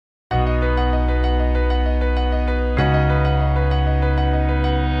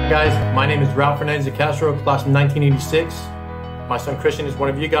guys, my name is Ralph Fernandez de Castro, class of 1986. My son Christian is one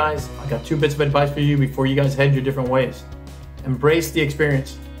of you guys. I got 2 bits of advice for you before you guys head your different ways. Embrace the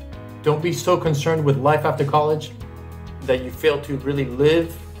experience. Don't be so concerned with life after college that you fail to really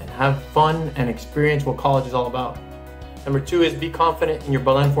live and have fun and experience what college is all about. Number 2 is be confident in your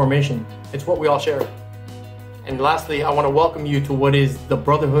Belen formation. It's what we all share. And lastly, I want to welcome you to what is the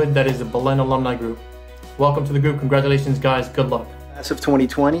brotherhood that is the Belen alumni group. Welcome to the group. Congratulations, guys. Good luck. Class of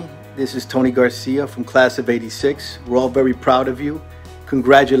 2020, this is Tony Garcia from Class of 86. We're all very proud of you.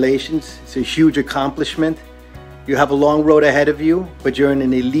 Congratulations. It's a huge accomplishment. You have a long road ahead of you, but you're in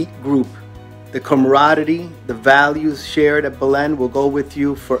an elite group. The camaraderie, the values shared at Belen will go with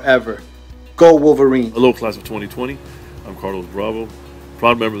you forever. Go Wolverine. Hello, Class of 2020. I'm Carlos Bravo,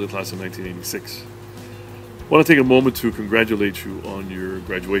 proud member of the Class of 1986. I want to take a moment to congratulate you on your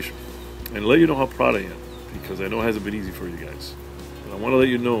graduation and let you know how proud I am, because I know it hasn't been easy for you guys. But I want to let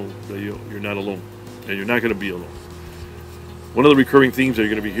you know that you're not alone, and you're not going to be alone. One of the recurring themes that you're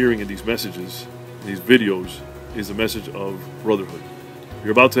going to be hearing in these messages, in these videos, is the message of brotherhood.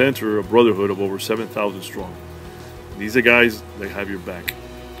 You're about to enter a brotherhood of over 7,000 strong. These are guys that have your back.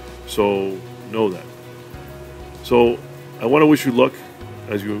 So know that. So I want to wish you luck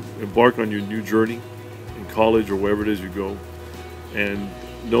as you embark on your new journey in college or wherever it is you go, and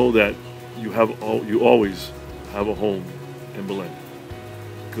know that you always have a home in Belen.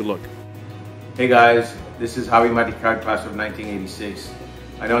 Good luck. Hey guys, this is Javi Maticar, class of 1986.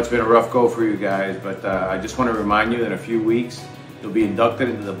 I know it's been a rough go for you guys, but I just want to remind you that in a few weeks you'll be inducted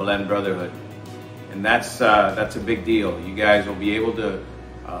into the Belen Brotherhood, and that's a big deal. You guys will be able to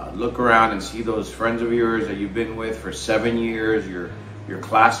look around and see those friends of yours that you've been with for 7 years, your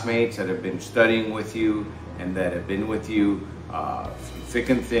classmates that have been studying with you and that have been with you thick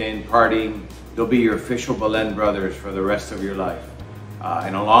and thin, partying. They'll be your official Belen brothers for the rest of your life.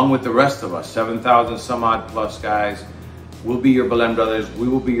 And along with the rest of us, 7,000 some odd plus guys, we'll be your Belen brothers. We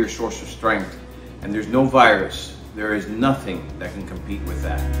will be your source of strength. And there's no virus. There is nothing that can compete with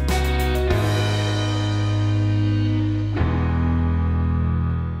that.